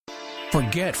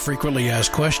Forget frequently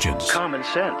asked questions. Common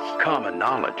sense, common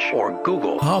knowledge, or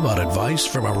Google. How about advice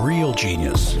from a real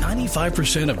genius?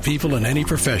 95% of people in any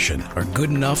profession are good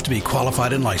enough to be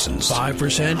qualified and licensed.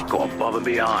 5% go above and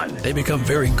beyond. They become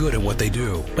very good at what they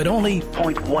do, but only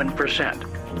 0.1%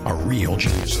 are real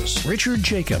geniuses. Richard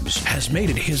Jacobs has made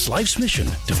it his life's mission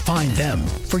to find them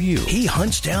for you. He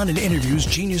hunts down and interviews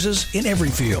geniuses in every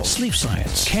field: sleep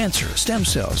science, cancer, stem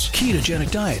cells,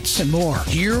 ketogenic diets, and more.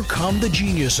 Here come the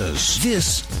geniuses.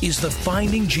 This is the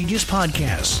Finding Genius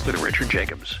Podcast with Richard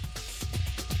Jacobs.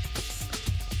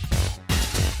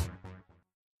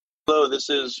 Hello, this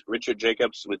is Richard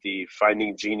Jacobs with the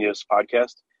Finding Genius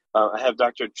Podcast. I have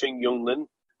Dr. Ching-Yung Lin.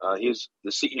 He's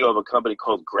the CEO of a company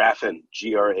called Graphen,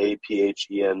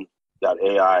 Graphen.AI,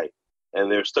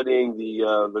 and they're studying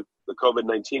the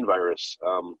COVID-19 virus.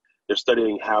 They're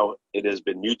studying how it has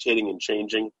been mutating and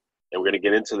changing, and we're going to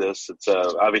get into this. It's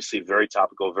obviously very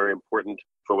topical, very important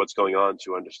for what's going on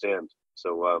to understand.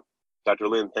 So, Dr.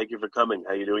 Lin, thank you for coming.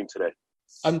 How are you doing today?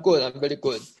 I'm good. I'm very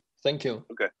good. Thank you.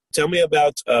 Okay. Tell me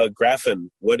about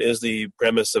Graphen. What is the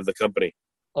premise of the company?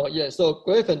 So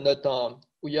Graphen, that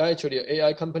we are actually an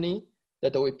AI company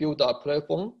that we build our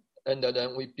platform, and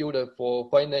then we build it for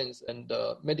finance and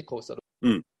medical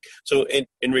solutions. So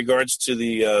in regards to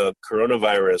the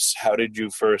coronavirus, how did you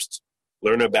first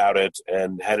learn about it,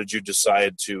 and how did you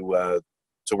decide to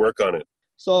work on it?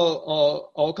 So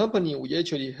our company, we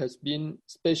actually has been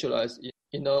specialized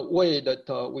in a way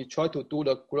that we try to do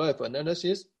the graph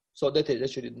analysis. So that is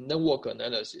actually network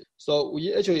analysis. So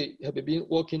we actually have been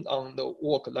working on the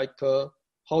work like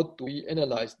how do we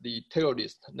analyze the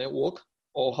terrorist network,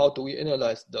 or how do we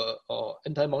analyze the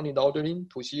anti-money laundering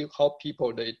to see how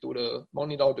people they do the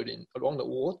money laundering around the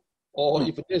world, or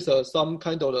if there's some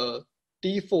kind of a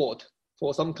default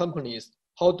for some companies,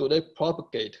 how do they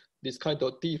propagate this kind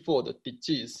of default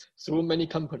disease through many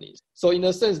companies. So in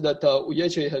a sense that we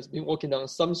actually has been working on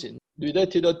something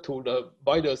related to the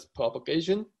virus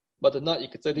propagation, but not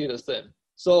exactly the same.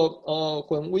 So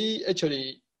when we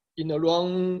actually, in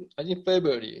around, I think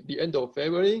February, the end of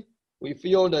February, we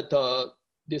feel that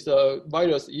this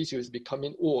virus issue is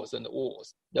becoming worse and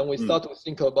worse. Then we start to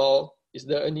think about, is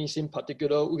there anything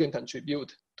particular we can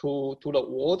contribute to the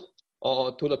world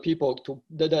or to the people to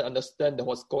let them understand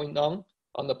what's going on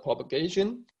the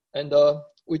propagation. And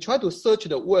we try to search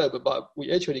the web, but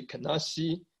we actually cannot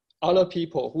see other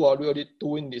people who are really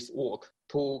doing this work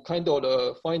to kind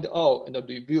of find out and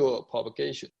review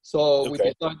propagation. So we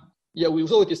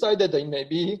decided that it may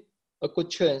be a good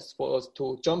chance for us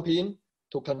to jump in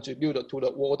to contribute to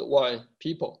the worldwide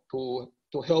people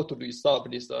to help to resolve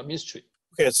this mystery.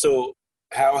 Okay, so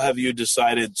how have you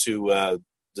decided to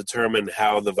determine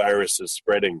how the virus is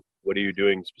spreading? What are you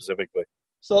doing specifically?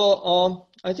 So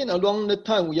I think around the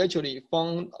time we actually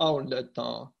found out that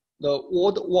the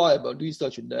worldwide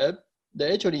research lab,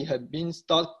 they actually have been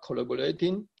start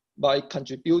collaborating by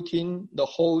contributing the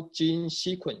whole gene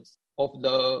sequence of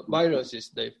the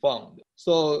viruses they found.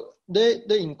 So they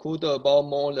include about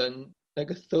more than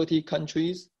like 30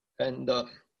 countries, and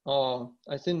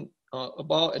I think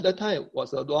about at that time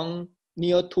was around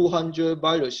near 200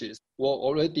 viruses were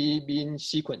already being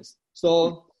sequenced.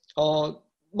 So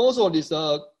most of these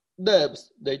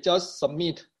labs, they just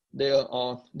submit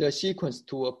their sequence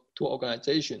to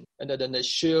organization, and then they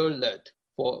share that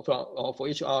for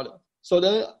each other. So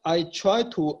then I try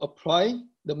to apply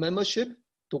the membership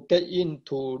to get in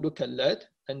to look at that,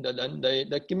 and then they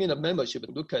give me the membership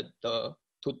to look at to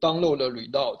download the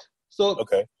result. So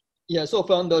so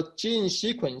from the gene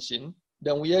sequencing,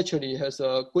 then we actually has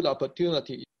a good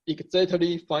opportunity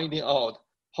exactly finding out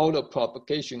how the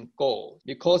propagation goes,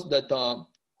 because that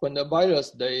when the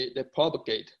virus they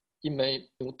propagate, it may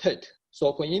mutate.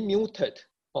 So when it mutate,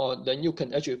 then you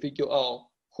can actually figure out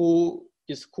who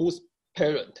is whose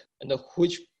parent and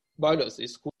which virus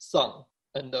is whose son,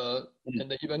 and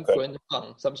even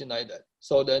grandson, something like that.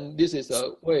 So then this is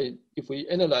a way, if we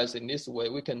analyze in this way,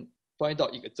 we can find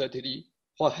out exactly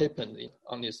what happened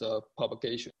on this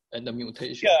propagation and the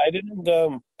mutation. Yeah, I didn't.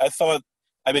 I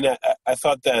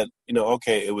thought that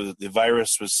it was the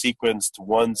virus was sequenced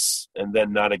once and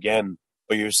then not again.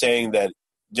 But you're saying that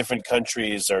different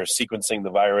countries are sequencing the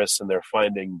virus and they're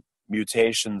finding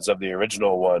mutations of the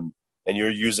original one, and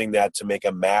you're using that to make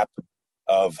a map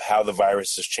of how the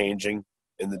virus is changing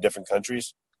in the different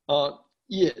countries?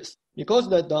 Yes, because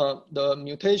that the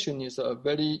mutation is a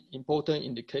very important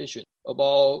indication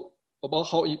about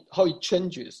how it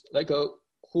changes, like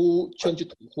who changes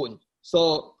to whom.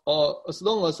 So as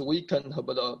long as we can have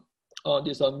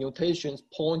these mutations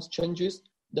points changes,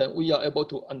 then we are able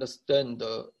to understand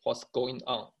what's going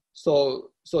on.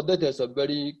 So that is a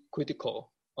very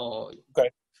critical Okay.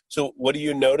 So what are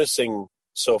you noticing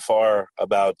so far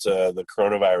about the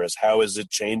coronavirus? How is it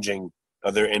changing?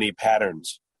 Are there any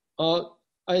patterns?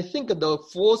 I think the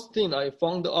first thing I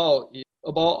found out is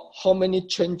about how many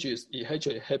changes it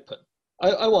actually happened.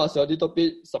 I was a little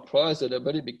bit surprised at the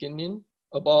very beginning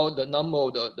about the number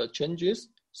of the changes.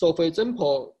 So for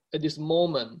example, at this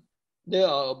moment, there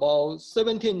are about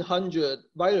 1,700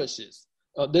 viruses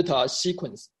that are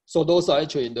sequenced. So those are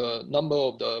actually the number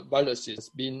of the viruses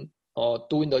being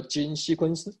doing the gene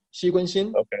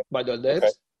sequencing by the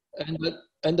labs. Okay.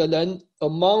 And then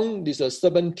among these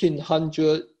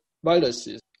 1,700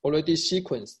 viruses already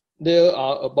sequenced, there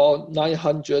are about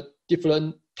 900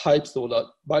 different types of the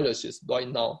viruses right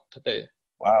now today.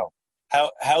 Wow.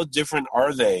 How different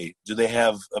are they? Do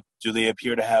they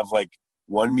appear to have like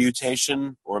one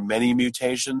mutation or many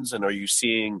mutations? And are you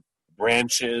seeing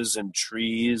branches and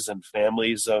trees and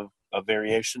families of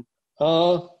variation?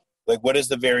 Like what does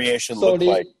the variation look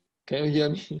like? Can you hear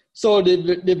me? So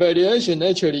the variation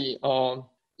actually,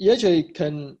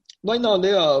 can, right now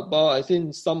there are about, I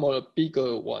think some of the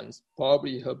bigger ones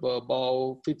probably have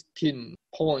about 15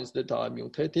 points that are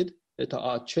mutated, that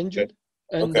are changed. Okay.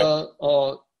 And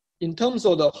in terms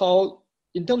of how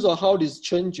these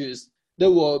changes, they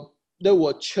will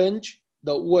change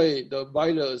the way the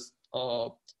virus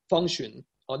function.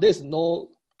 There's no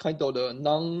kind of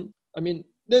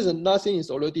there's nothing is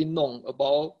already known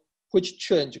about which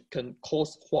change can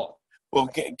cause what. Well,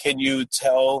 can you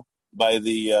tell by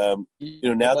the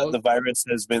now that the virus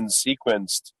has been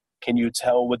sequenced, can you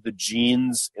tell what the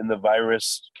genes in the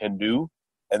virus can do?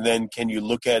 And then can you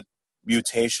look at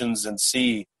mutations and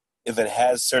see if it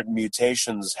has certain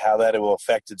mutations, how that it will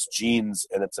affect its genes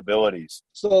and its abilities?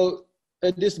 So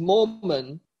at this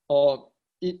moment,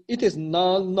 it is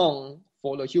not known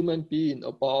for the human being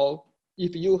about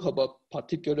if you have a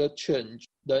particular change,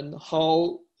 then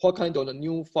what kind of a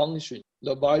new function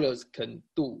the virus can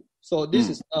do. So this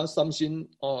is not something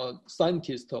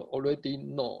scientists already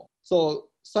know. So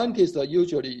scientists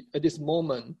usually at this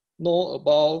moment know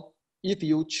about if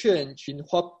you change in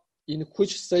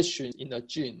which section in a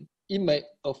gene, it may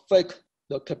affect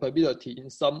the capability in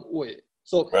some way.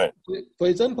 So for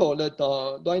example, that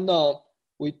right now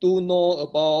we do know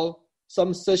about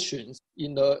some sections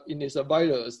in this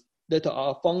virus that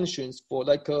are functions for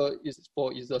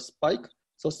is a spike.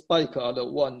 So spike are the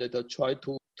one that try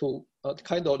to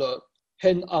kind of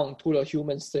hang on to the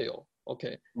human cell.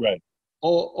 Okay. Right.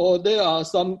 Or there are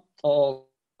some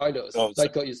virus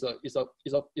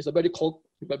is a very cold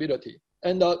capability.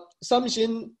 And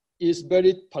something is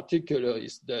very particular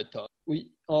is that we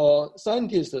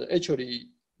scientists actually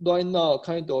right now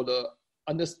kind of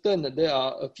understand that there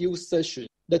are a few sections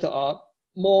that are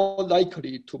more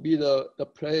likely to be the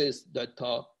place that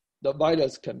the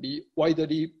virus can be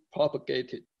widely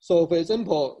propagated. So for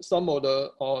example, some of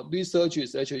the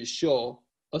researchers actually show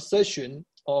a section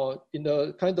in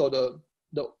the kind of the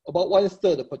about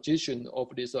 1/3 position of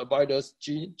this virus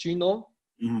genome.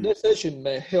 Mm-hmm. That section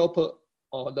may help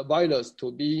the virus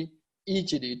to be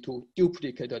easily to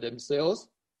duplicate themselves,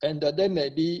 and they may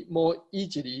be more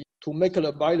easily to make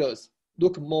the virus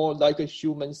look more like a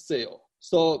human cell.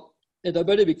 So at the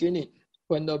very beginning,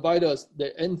 when the virus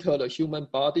they enter the human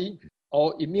body,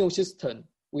 our immune system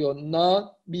will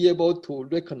not be able to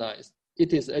recognize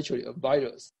it is actually a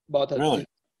virus, but really?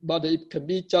 It can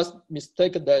be just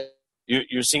mistaken that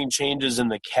you're seeing changes in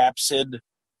the capsid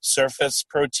surface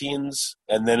proteins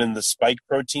and then in the spike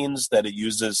proteins that it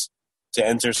uses to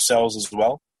enter cells as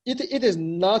well? It is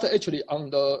not actually on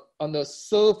the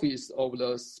surface of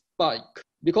the spike,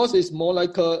 because it's more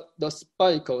like the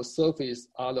spike or surface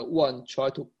are the one try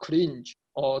to cling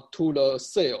to the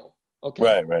cell.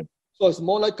 Okay. Right. So it's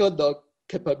more like the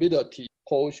capability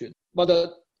portion. But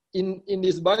in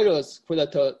this virus,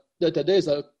 that there is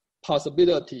a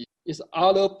possibility is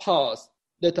other parts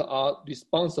that are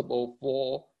responsible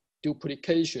for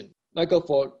duplication, like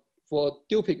for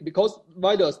duplicate, because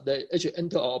virus they actually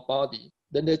enter our body,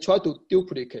 then they try to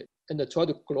duplicate and they try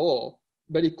to grow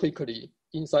very quickly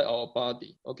inside our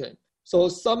body. Okay, so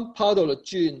some part of the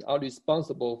gene are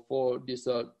responsible for this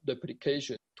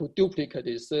replication to duplicate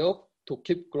itself to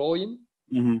keep growing.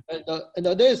 Mm-hmm. And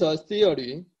there is a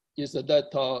theory is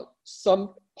that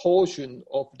some portion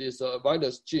of this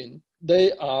virus gene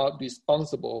they are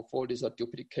responsible for this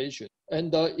duplication.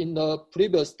 And in the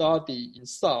previous study in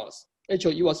SARS,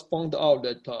 actually it was found out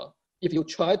that if you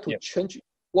try to change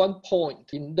one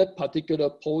point in that particular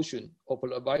portion of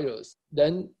the virus,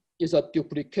 then its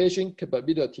duplication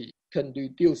capability can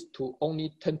reduce to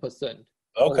only 10%.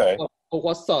 Okay. Of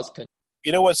what SARS can.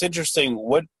 You know what's interesting?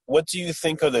 What do you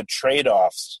think are the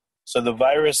trade-offs So the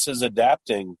virus is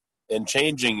adapting and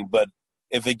changing, but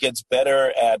if it gets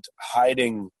better at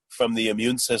hiding from the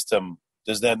immune system,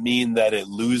 does that mean that it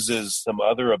loses some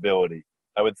other ability?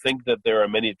 I would think that there are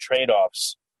many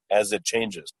trade-offs as it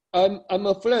changes. I'm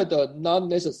afraid not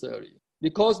necessarily,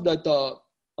 because that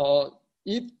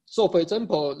if so, for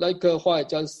example, like what I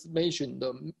just mentioned,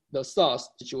 the SARS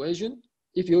situation,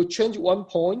 if you change one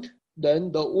point,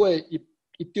 then the way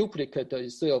it duplicates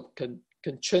itself can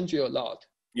change a lot.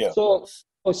 Yeah. So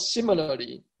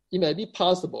similarly, it may be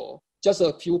possible just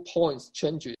a few points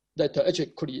changes that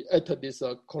actually create this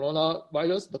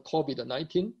coronavirus, the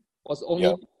COVID-19, was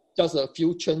only just a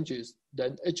few changes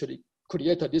that actually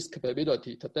created this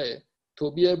capability today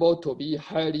to be able to be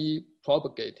highly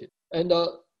propagated. And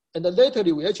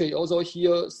lately, we actually also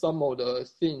hear some of the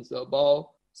things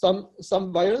about some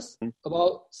virus,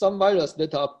 about some virus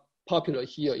that are popular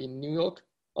here in New York.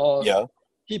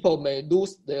 People may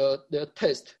lose their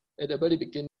taste at the very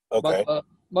beginning. Okay.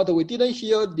 But we didn't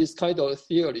hear this kind of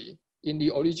theory in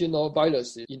the original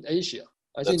viruses in Asia.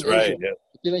 I think in Asia,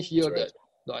 we didn't hear that.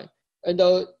 Right. And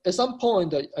at some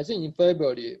point, I think in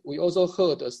February, we also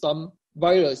heard some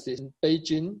viruses in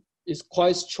Beijing is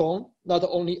quite strong, not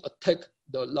only attack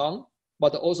the lung,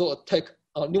 but also attack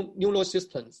our neural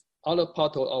systems, other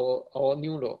part of our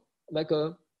neural.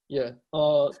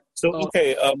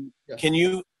 Can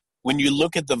you, when you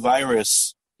look at the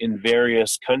virus in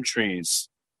various countries,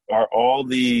 are all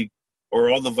the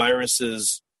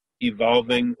viruses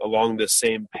evolving along the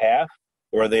same path,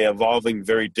 or are they evolving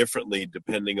very differently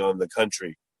depending on the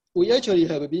country? We actually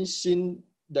have been seeing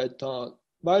that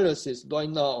viruses right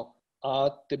now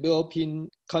are developing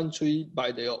country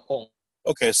by their own.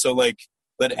 Okay, so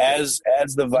but as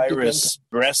the virus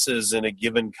progresses in a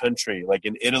given country, like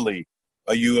in Italy,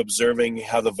 are you observing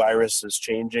how the virus is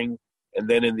changing? And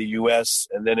then in the US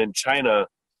and then in China,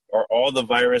 are all the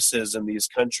viruses in these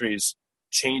countries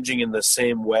changing in the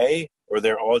same way, or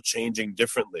they're all changing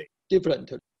differently?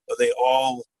 Different. Are they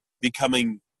all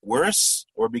becoming worse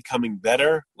or becoming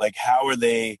better? Like, how are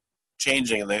they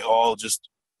changing? Are they all just,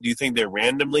 do you think they're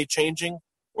randomly changing,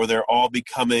 or they're all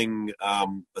becoming a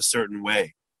certain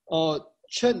way? The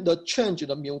change,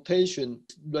 the mutation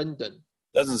is random.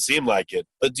 Doesn't seem like it.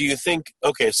 But do you think,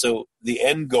 okay, so the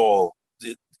end goal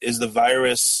is the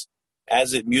virus,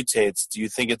 as it mutates, do you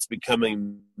think it's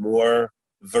becoming more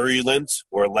virulent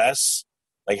or less?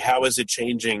 Like, how is it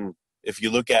changing if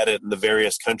you look at it in the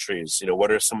various countries?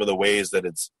 What are some of the ways that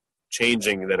it's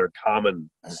changing that are common?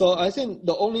 So I think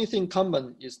the only thing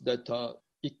common is that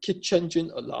it keeps changing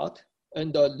a lot,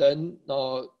 and then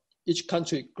each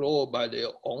country grow by their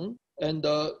own. And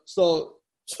so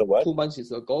what? 2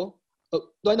 months ago,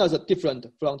 right now is different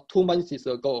from 2 months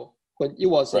ago when it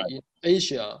was in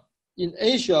Asia. In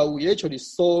Asia, we actually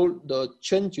saw the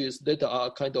changes that are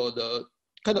kind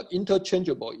of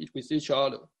interchangeable with each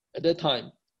other. At that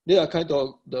time, they are kind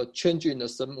of the change in the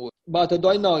same way. But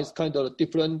right now, it's kind of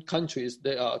different countries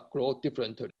that are grow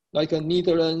differently. Like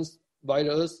Netherlands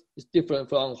virus is different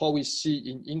from what we see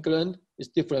in England. It's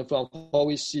different from what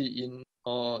we see in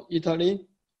Italy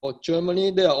or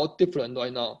Germany. They are all different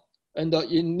right now. And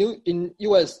in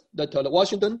US, that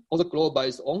Washington also grow by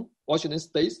its own, Washington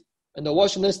State. And the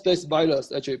Washington State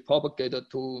virus actually propagated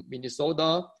to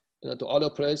Minnesota and to other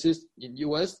places in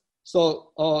US.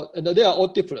 So, and they are all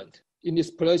different. In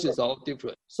these places are all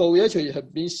different. So we actually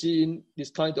have been seeing this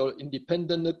kind of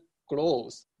independent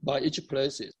growth by each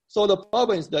places. So the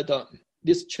problem is that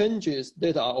these changes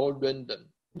that are all random,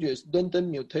 random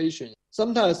mutation.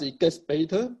 Sometimes it gets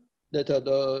better, that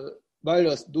the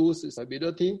virus loses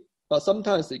ability, but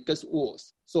sometimes it gets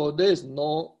worse. So there is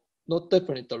no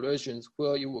definite directions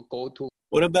where you will go to.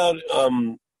 What about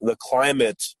the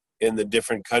climate in the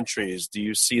different countries? Do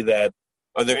you see that?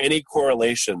 Are there any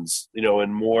correlations?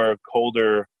 In more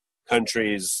colder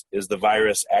countries, is the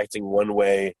virus acting one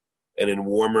way, and in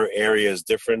warmer areas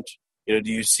different? Do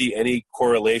you see any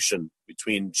correlation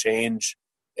between change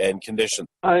and conditions?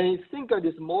 I think at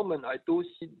this moment, I do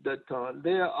see that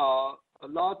there are a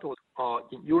lot of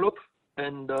in Europe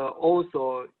and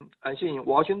also I think in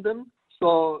Washington.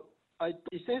 So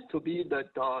it seems to be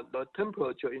that the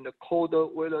temperature in the colder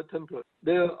weather temperature,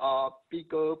 there are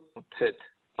bigger hit.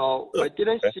 I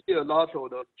didn't see a lot of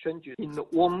the changes in the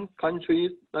warm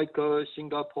countries like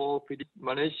Singapore, Philippines,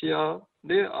 Malaysia.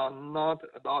 There are not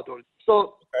a lot of.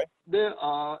 So there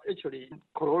are actually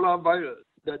coronavirus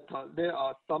that there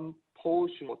are some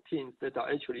portion of things that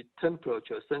are actually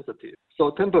temperature sensitive.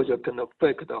 So temperature can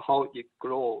affect how it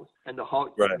grows and how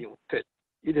it mutates.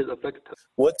 It is a factor.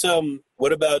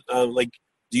 What about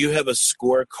do you have a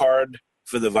scorecard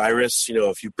for the virus?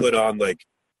 If you put on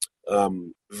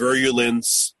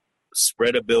virulence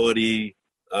spreadability,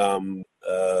 time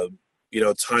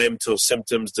till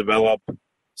symptoms develop,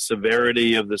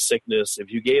 severity of the sickness.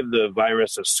 If you gave the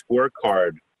virus a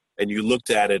scorecard and you looked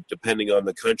at it depending on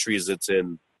the countries it's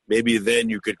in, maybe then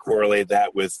you could correlate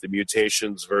that with the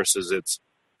mutations versus its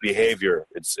behavior,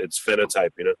 its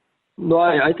phenotype,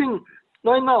 Right. I think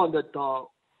right now that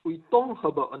we don't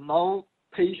have enough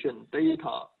patient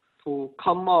data to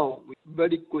come out with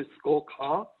very good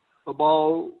scorecard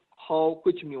about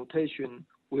which mutation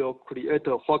will create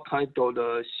what kind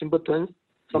of symptoms,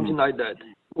 something like that.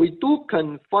 We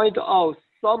can find out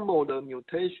some of the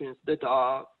mutations that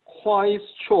are quite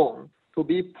strong to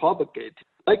be propagated.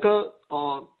 Like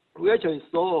we actually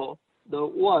saw the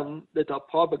one that are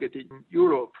propagated in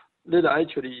Europe that are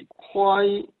actually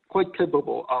quite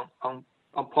capable on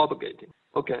propagating.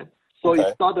 Okay. So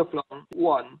it started from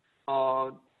one.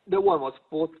 That one was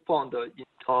first found in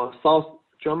South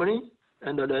Germany,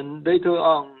 and then later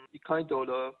on,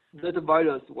 that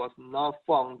virus was not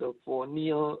found for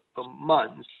near a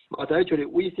month. But actually,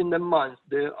 within the month,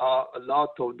 there are a lot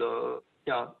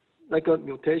of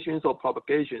mutations or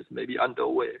propagations maybe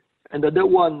underway. And that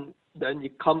one, then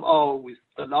it come out with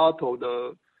a lot of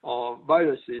the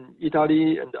virus in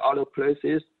Italy and other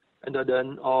places, and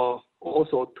then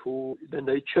then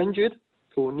they change it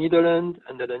to Netherlands,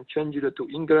 and then change it to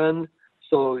England.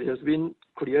 So it has been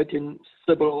creating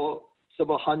several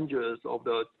hundreds of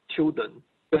the children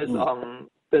based on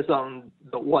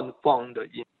the one found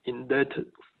in that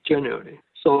January.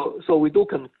 So we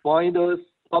can find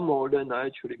some of them are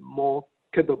actually more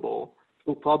capable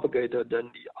to propagate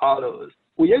than the others.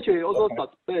 We actually also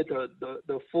suspect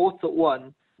the fourth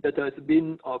one that has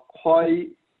been quite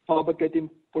propagating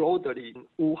broadly in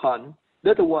Wuhan.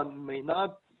 That one may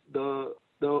not the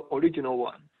original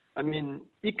one. I mean,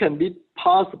 it can be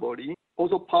possibly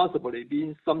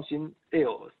being something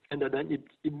else, and then it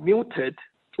mutate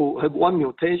to have one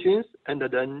mutation, and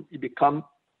then it become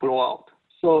blowout.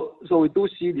 So we do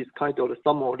see this kind of,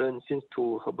 some of them seems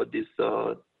to have this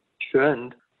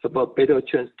trend, have a better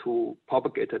chance to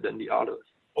propagate than the others.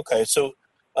 Okay, so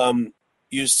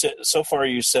you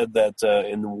said that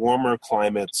in warmer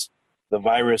climates the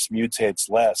virus mutates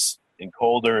less, in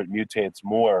colder it mutates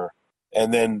more,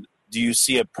 and then do you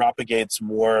see it propagates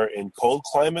more in cold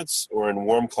climates or in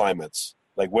warm climates?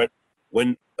 Like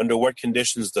under what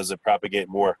conditions does it propagate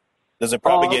more? Does it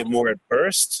propagate more at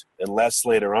first and less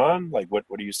later on? Like what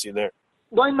do you see there?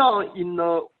 Right now in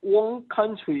warm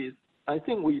countries, I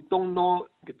think we don't know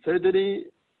exactly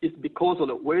it's because of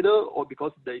the weather or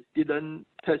because they didn't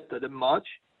test that much.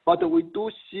 But we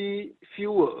do see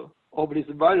fewer of these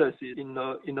viruses in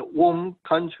the warm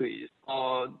countries.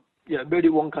 Very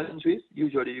warm countries.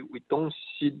 Usually we don't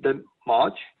see them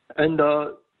much. And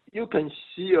you can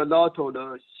see a lot of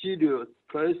the serious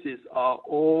places are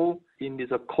all in this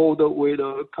colder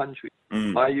weather country.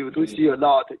 You do see a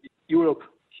lot in Europe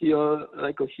here,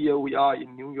 like here we are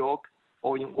in New York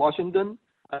or in Washington.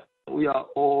 We are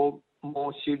all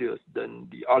more serious than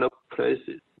the other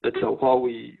places. That's what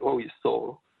we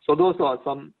saw. So those are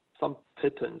some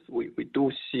patterns we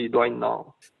do see right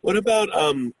now. What about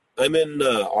I'm in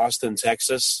Austin,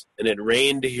 Texas, and it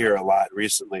rained here a lot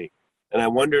recently. And I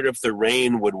wondered if the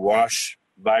rain would wash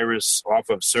virus off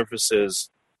of surfaces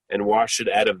and wash it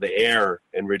out of the air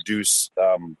and reduce,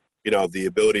 the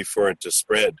ability for it to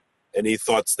spread. Any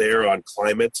thoughts there on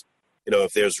climate?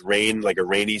 If there's rain, like a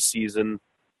rainy season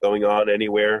going on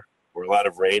anywhere or a lot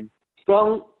of rain?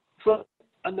 From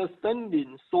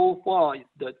understanding so far is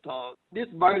that this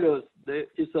virus, there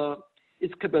is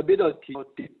its capability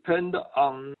depend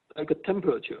on like a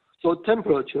temperature. So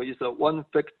temperature is one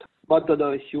factor, but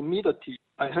the humidity,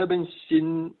 I haven't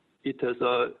seen it as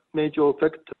a major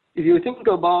factor. If you think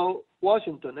about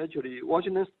Washington, actually,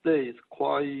 Washington State is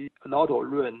quite a lot of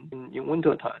rain in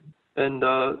winter time, and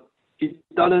it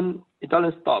doesn't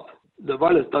stop. The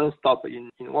virus doesn't stop in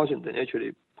Washington.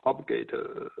 Actually, propagate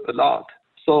a lot.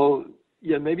 So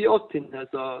maybe Austin has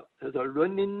a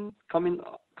running coming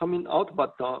out,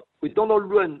 but we don't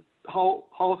know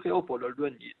how helpful the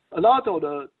run is. A lot of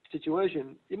the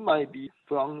situation, it might be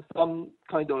from some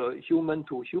kind of human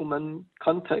to human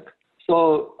contact.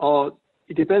 So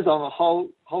it depends on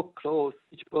how close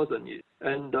each person is,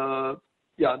 and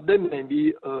that may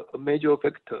be a major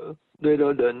factor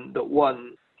rather than the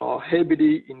one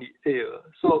heavily in the air.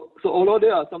 So although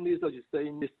there are some research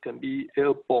saying this can be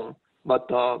airborne, but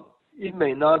it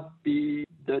may not be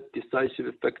that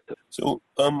decisive factor. So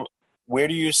where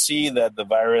do you see that the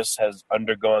virus has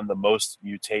undergone the most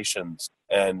mutations,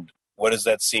 and what does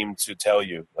that seem to tell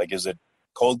you? Like, is it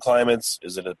cold climates?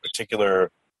 Is it a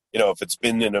particular if it's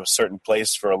been in a certain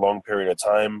place for a long period of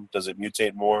time, does it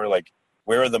mutate more? Like,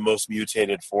 where are the most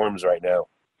mutated forms right now?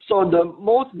 So the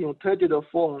most mutated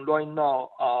form right now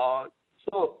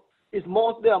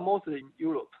they are mostly in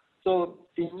Europe. So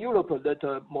in Europe, that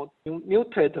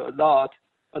mutate a lot.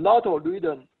 A lot of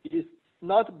reason is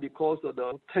not because of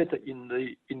the mutate in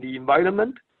the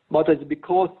environment, but it's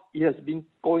because it has been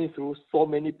going through so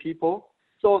many people.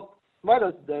 So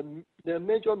virus, the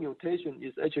major mutation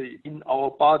is actually in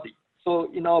our body.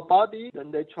 So in our body,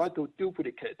 then they try to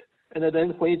duplicate. And then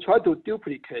when you try to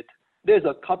duplicate, there's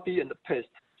a copy and a paste.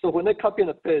 So when they copy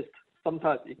and paste,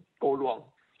 sometimes it goes wrong.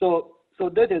 So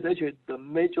that is actually the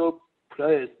major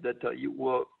place that it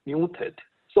will mutate.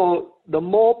 So the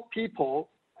more people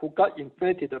who got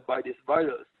infected by this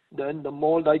virus, then the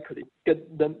more likely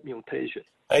get the mutation.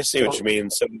 I see what you mean.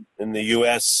 So in the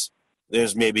U.S.,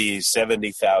 there's maybe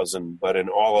 70,000, but in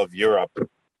all of Europe,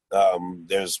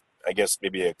 there's, I guess,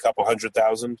 maybe a couple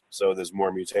 100,000. So there's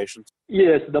more mutations.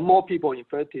 Yes, the more people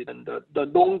infected and the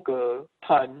longer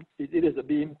time it is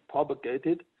being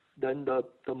propagated, then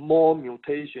the more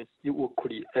mutations it will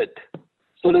create.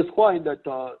 So that's why that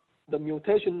the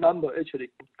mutation number actually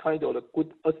kind of a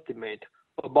good estimate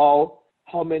about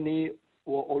how many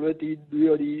were already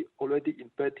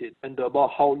infected and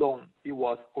about how long it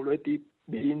was already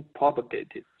being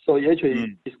propagated. So it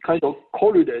actually is kind of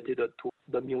correlated to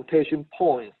the mutation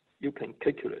points you can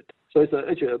calculate. So it's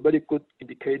actually a very good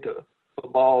indicator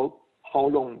about how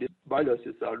long these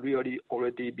viruses are really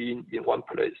already being in one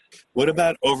place. What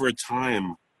about over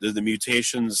time? Do the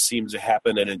mutations seem to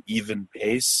happen at an even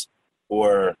pace?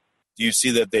 Or do you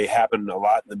see that they happen a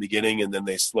lot in the beginning and then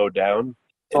they slow down?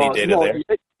 Any data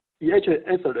there? It actually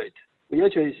accelerates. We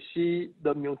actually see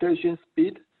the mutation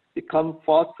speed become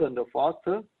faster and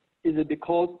faster. Is it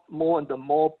because more and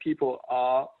more people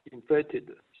are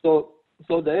infected? So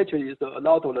there actually is a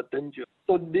lot of danger.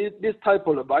 So this type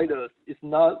of virus is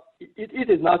not, it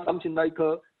is not something like,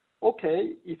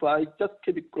 okay, if I just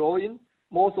keep it growing,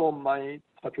 most of my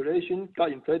population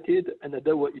got infected and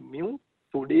they were immune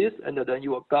to this and then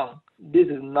you are gone. This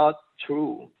is not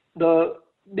true.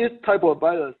 This type of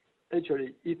virus,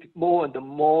 actually, if more and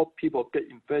more people get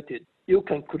infected, you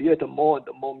can create more and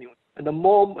more mutation. And the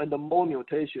more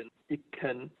mutation, it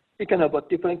can have a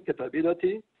different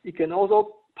capability. It can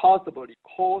also possibly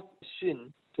cause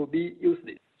machine to be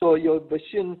useless. So your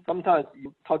machine, sometimes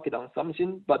you target on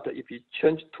something, but if you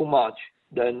change too much,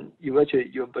 then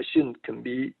your machine can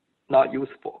be not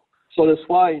useful. So that's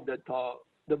why that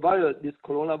the virus, this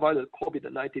coronavirus,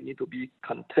 COVID-19, need to be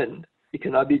contained. It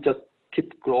cannot be just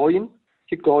keep growing.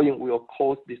 Keep growing will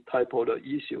cause this type of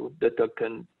issue that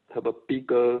can have a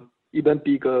even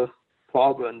bigger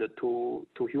problem to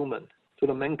human, to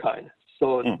the mankind.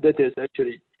 So that is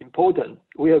actually important.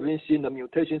 We have been seeing the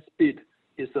mutation speed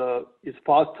is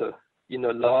faster in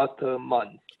the last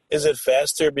month. Is it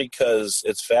faster because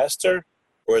it's faster,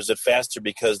 or is it faster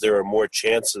because there are more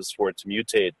chances for it to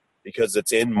mutate because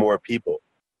it's in more people?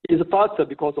 It's faster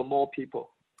because of more people.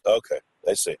 Okay,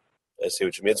 I see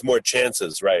what you mean. It's more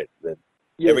chances, right?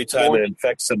 Yes, every time it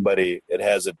infects somebody, it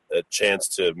has a chance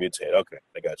to mutate. Okay,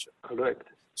 I got you. Correct.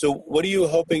 So what are you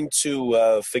hoping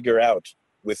to figure out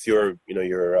with your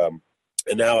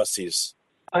analyses?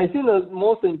 I think the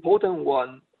most important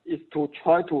one is to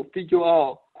try to figure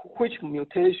out which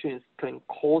mutations can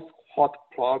cause what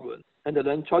problem, and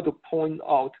then try to point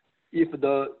out if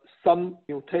some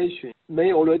mutation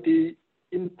may already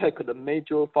impact the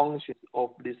major functions of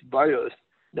this virus,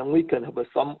 then we can have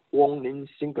some warning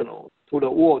signals to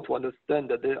the world to understand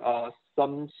that there are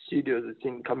some serious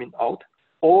things coming out.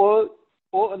 Or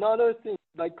another thing,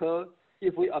 like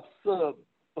if we observe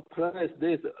a place,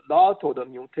 there's a lot of the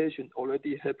mutation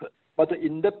already happened, but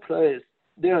in that place,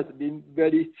 there has been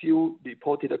very few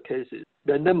reported cases.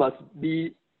 Then that must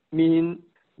mean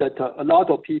that a lot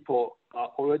of people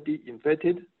are already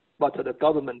infected, but the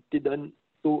government didn't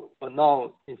do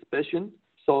announce inspection,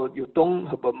 so you don't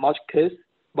have a much case,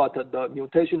 but the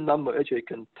mutation number actually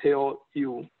can tell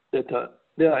you that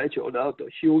there are actually a lot of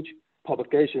huge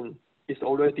propagation is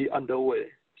already underway.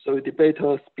 So you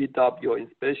better speed up your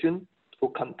inspection to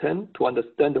contain, to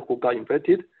understand who got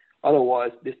infected.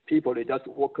 Otherwise, these people, they just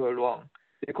walk around.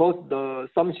 Because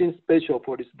something special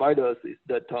for this virus is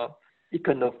that it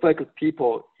can affect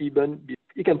people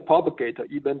it can propagate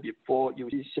even before you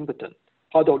see symptoms.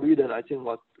 Part of the reason I think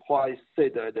was why I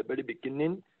said at the very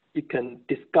beginning, it can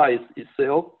disguise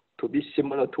itself to be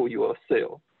similar to your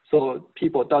cell. So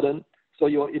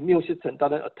your immune system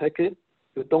doesn't attack it.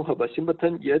 You don't have a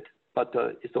symptom yet, but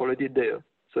it's already there,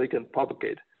 so it can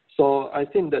propagate. So I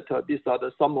think that these are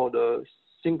some of the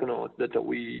signals that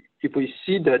if we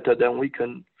see that, then we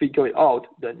can figure it out,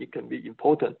 then it can be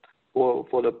important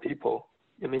for the people.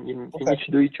 I mean, in each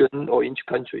region or each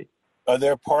country. Are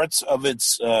there parts of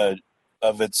it's an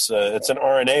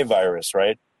RNA virus,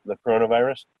 right? The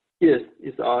coronavirus? Yes,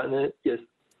 it's RNA, yes.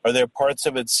 Are there parts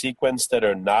of its sequence that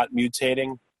are not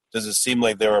mutating? Does it seem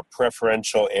like there are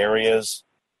preferential areas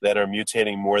that are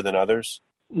mutating more than others?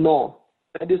 No.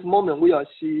 At this moment, we are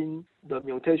seeing the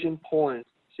mutation points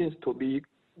seems to be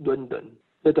random,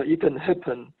 that it can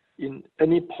happen in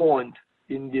any point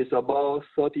in this about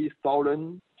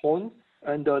 30,000 points,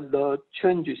 and the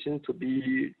change seems to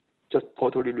be just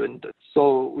totally random.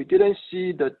 So we didn't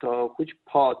see that which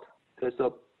part has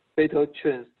a better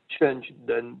change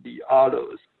than the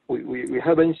others. We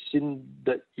haven't seen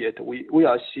that yet. We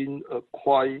are seeing a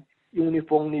quite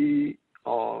uniform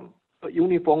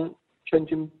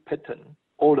changing pattern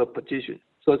all the positions.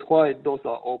 So that's why those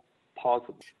are all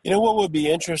possible. You know what would be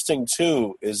interesting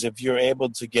too is if you're able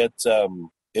to get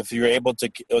if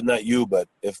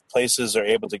places are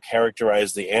able to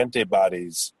characterize the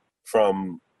antibodies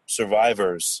from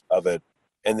survivors of it,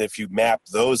 and if you map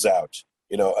those out,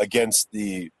 against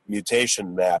the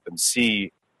mutation map and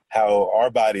see how our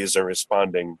bodies are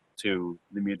responding to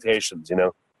the mutations,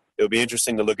 it would be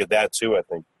interesting to look at that too, I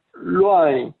think.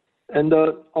 Right. And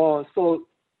so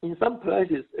in some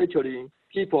places, actually,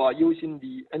 people are using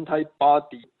the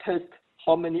antibody test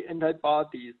how many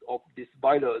antibodies of this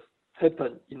virus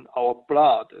happen in our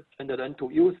blood, and then to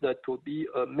use that to be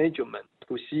a measurement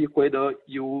to see whether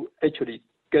you actually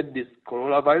get this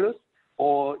coronavirus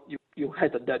or you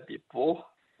had that before.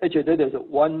 Actually, that is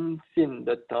one thing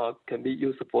that can be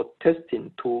used for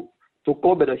testing to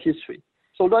go by the history.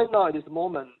 So right now, at this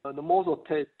moment, the most of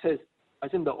tests, I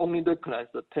think the only recognized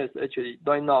test actually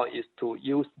right now is to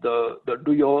use the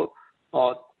real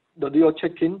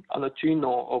checking on the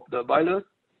genome of the virus.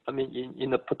 I mean,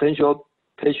 in the potential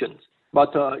patients.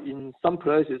 But in some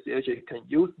places, you actually can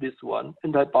use this one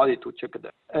antibody to check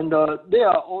that. And there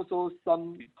are also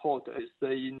some reports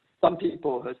saying some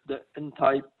people has the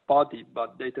antibody,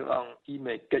 but later on he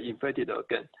may get infected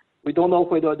again. We don't know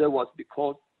whether that was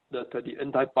because the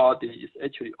antibody is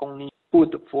actually only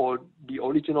good for the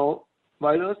original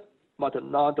virus, but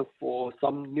not for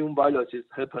some new viruses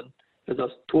happen.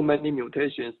 There's too many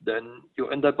mutations, then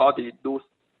your antibody lose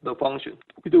the function.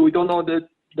 We don't know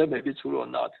that may be true or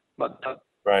not, but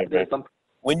right.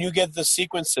 When you get the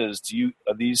sequences,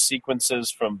 are these sequences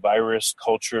from virus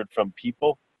cultured from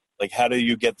people? Like, how do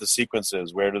you get the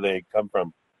sequences? Where do they come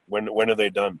from? When are they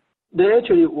done? They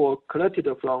actually were collected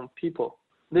from people.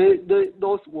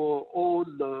 Those were all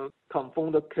the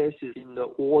confirmed cases in the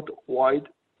worldwide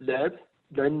lab.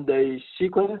 Then they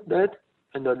sequenced that,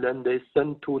 and then they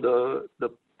sent to the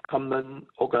common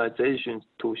organizations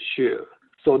to share.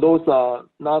 So those are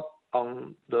not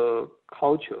on the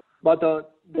culture, but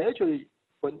they actually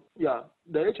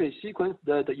sequence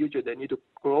that. Usually they need to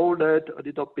grow that a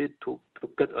little bit to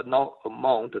get enough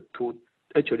amount to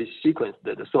actually sequence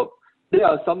that. So there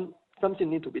are something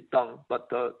need to be done, but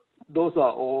those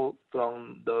are all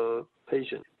from the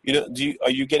patient.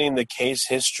 Are you getting the case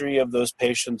history of those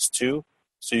patients too,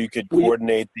 so you could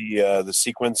coordinate the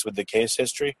sequence with the case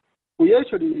history? We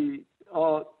actually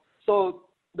so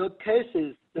the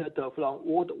cases that are from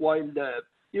worldwide lab,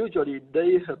 usually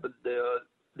they have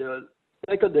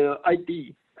their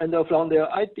ID, and from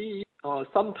their ID,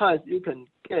 sometimes you can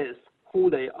guess who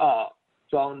they are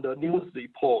from the news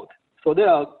report. So they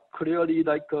are clearly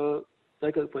like for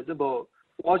example,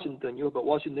 Washington, you have a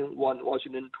Washington 1,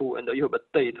 Washington 2, and you have a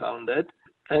date on that.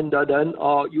 And then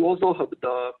you also have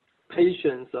the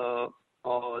patient's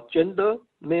gender,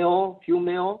 male,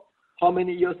 female, how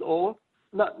many years old.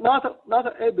 Not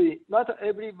every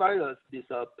virus is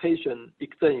patient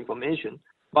exact information,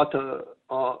 but a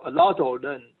lot of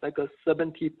them, like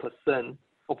 70%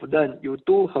 of them, you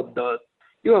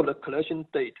have the collection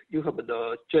date, you have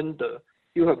the gender,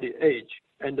 you have the age,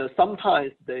 and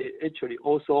sometimes they actually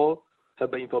also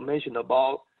have information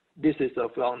about this is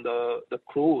from the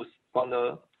cruise, from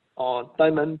the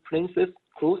Diamond Princess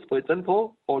cruise, for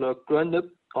example, or the Grand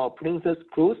Princess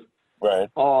cruise. Right.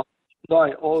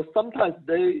 Right. Or sometimes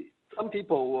some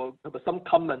people will have some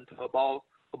comment about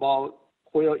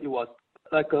where it was,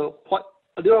 like a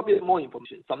little bit more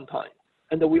information sometimes.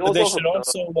 And we but also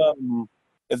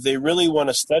if they really want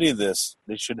to study this,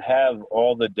 they should have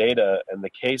all the data and the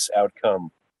case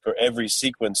outcome for every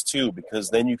sequence too,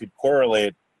 because then you could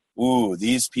correlate,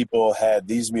 these people had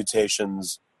these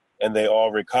mutations and they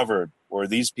all recovered, or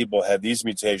these people had these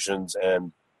mutations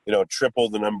and, triple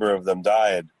the number of them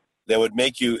died. That would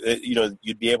make you,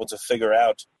 you'd be able to figure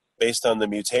out based on the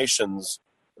mutations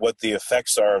what the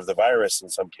effects are of the virus in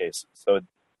some cases. So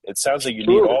it sounds like you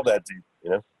True. need all that data, you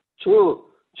know? True.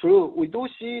 We do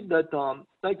see that,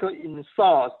 like in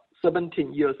SARS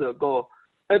 17 years ago,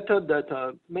 after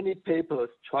that, many papers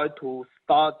try to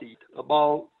study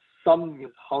about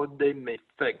how they may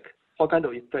affect, what kind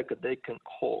of effect they can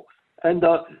cause. And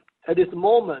at this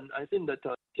moment, I think that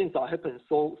things are happening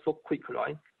so quick,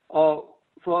 right? For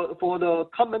the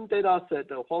common data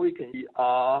set, what we can see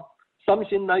are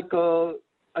something like,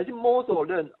 I think most of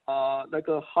them are like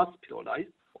hospitalized,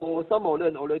 or some of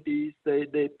them already say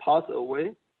they pass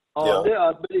away. There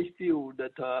are very few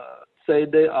that say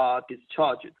they are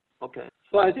discharged. Okay,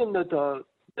 so I think that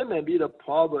that may be the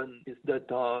problem is that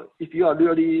if you are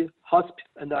really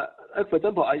hospitalized, and for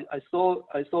example, I saw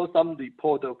some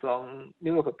report from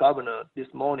New York governor this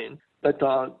morning that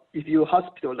if you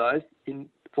hospitalized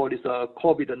for this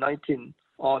COVID-19,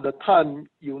 the time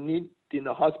you need in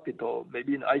the hospital,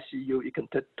 maybe in ICU, it can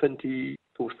take 20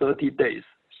 to 30 days.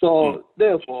 So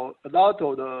therefore, a lot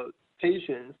of the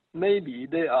patients, maybe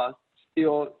they are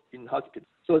still in hospital.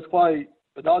 So it's why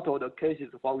a lot of the cases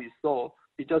what we saw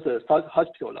is just a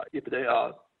hospitalized if they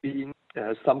are being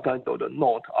some kind of the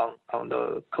note on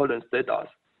the current status.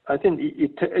 I think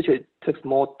it actually takes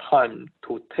more time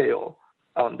to tell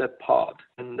on that part,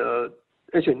 and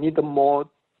actually need more.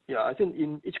 Yeah, I think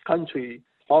in each country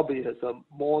probably has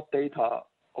more data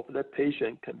of that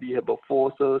patient can be able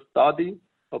to further study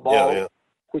about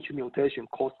which mutation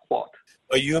caused what.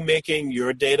 Are you making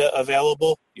your data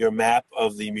available, your map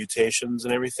of the mutations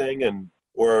and everything,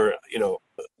 or are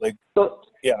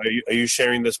you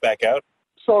sharing this back out?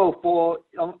 So for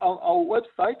on our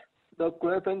website, the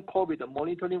Graphen COVID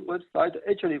monitoring website,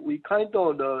 actually we kind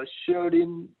of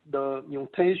sharing the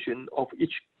mutation of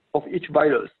each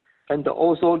virus, and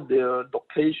also their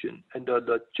location and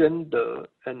the gender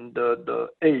and the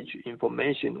age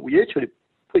information. We actually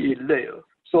put it there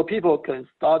so people can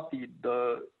study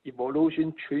the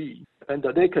evolution tree, and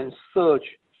they can search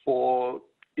for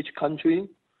each country,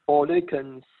 or they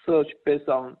can search based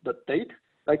on the date,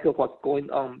 like what's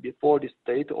going on before this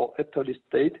date or after this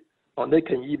date. They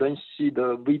can even see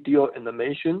the video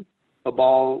animation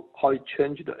about how it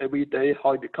changed every day,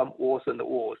 how it becomes worse and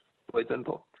worse, for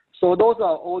example. So those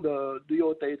are all the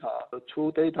real data, the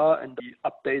true data, and the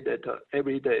updated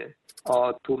every day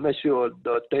to make sure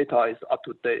the data is up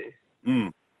to date.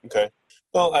 Okay.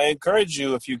 Well, I encourage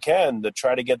you, if you can, to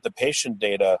try to get the patient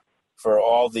data for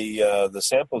all the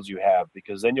samples you have,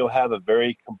 because then you'll have a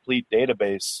very complete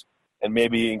database, and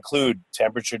maybe include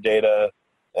temperature data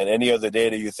and any other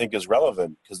data you think is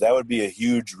relevant, because that would be a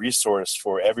huge resource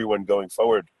for everyone going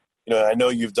forward. I know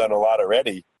you've done a lot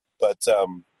already, but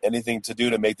anything to do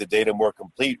to make the data more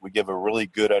complete would give a really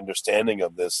good understanding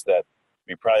of this that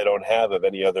we probably don't have of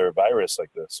any other virus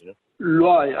like this.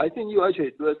 Right. I think you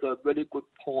actually raised a very good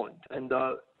point, and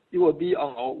it will be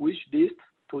on our wish list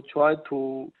to try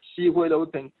to see whether we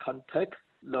can contact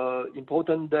the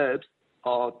important labs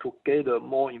to gather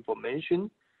more information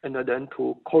and then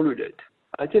to correlate.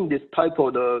 I think this type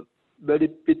of the very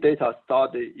big data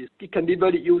study it can be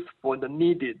very useful and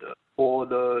needed for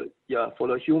the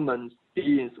human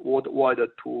beings worldwide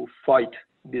to fight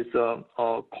this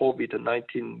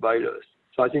COVID-19 virus.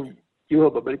 So I think you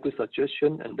have a very good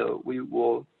suggestion, and we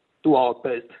will do our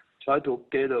best try to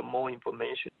gather more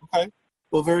information. Okay.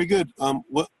 Well, very good.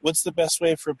 What's the best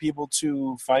way for people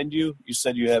to find you? You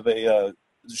said you have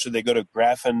should they go to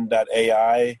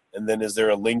Graphen.AI, and then is there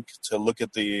a link to look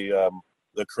at the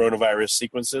coronavirus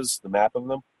sequences, the map of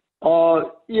them?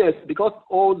 Yes, because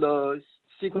all the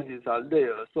sequences are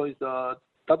there. So it's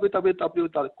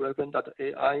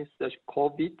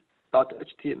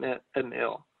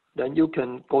www.graphen.ai/covid.html. Then you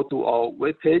can go to our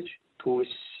webpage to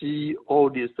see all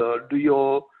these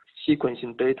real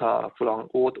sequencing data from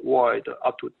worldwide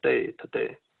up to date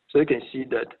today. So you can see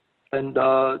that. And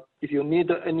if you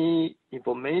need any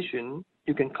information,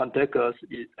 you can contact us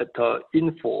at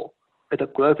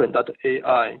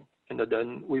info@graphen.ai, and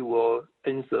then we will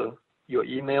answer your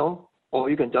email, or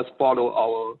you can just follow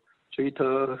our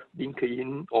Twitter,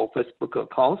 LinkedIn, or Facebook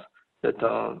accounts that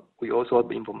we also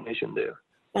have information there.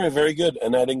 All right, very good.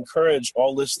 And I'd encourage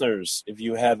all listeners, if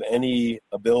you have any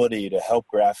ability to help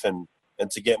Graphen and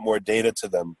to get more data to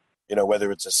them, whether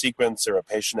it's a sequence or a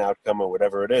patient outcome or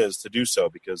whatever it is, to do so,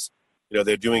 because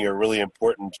they're doing a really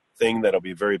important thing that'll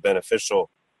be very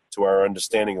beneficial to our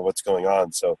understanding of what's going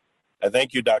on. So I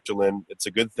thank you, Dr. Lin. It's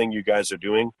a good thing you guys are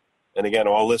doing. And again,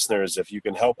 all listeners, if you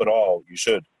can help at all, you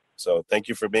should. So thank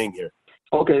you for being here.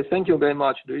 Okay, thank you very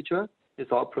much, Richard.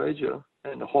 It's our pleasure,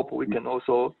 and I hope we can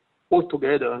also work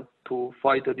together to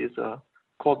fight this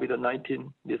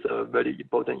COVID-19, this very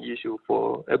important issue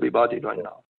for everybody right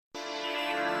now.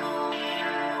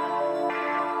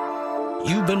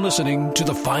 You've been listening to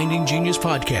the Finding Genius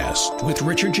podcast with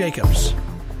Richard Jacobs.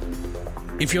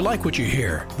 If you like what you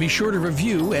hear, be sure to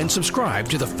review and subscribe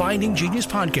to the Finding Genius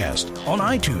podcast on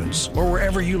iTunes or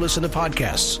wherever you listen to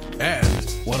podcasts.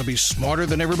 And want to be smarter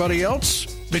than everybody else?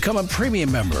 Become a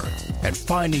premium member at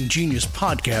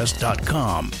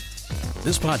findinggeniuspodcast.com.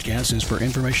 This podcast is for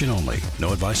information only.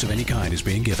 No advice of any kind is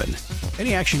being given.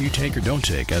 Any action you take or don't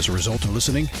take as a result of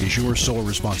listening is your sole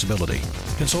responsibility.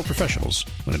 Consult professionals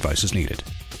when advice is needed.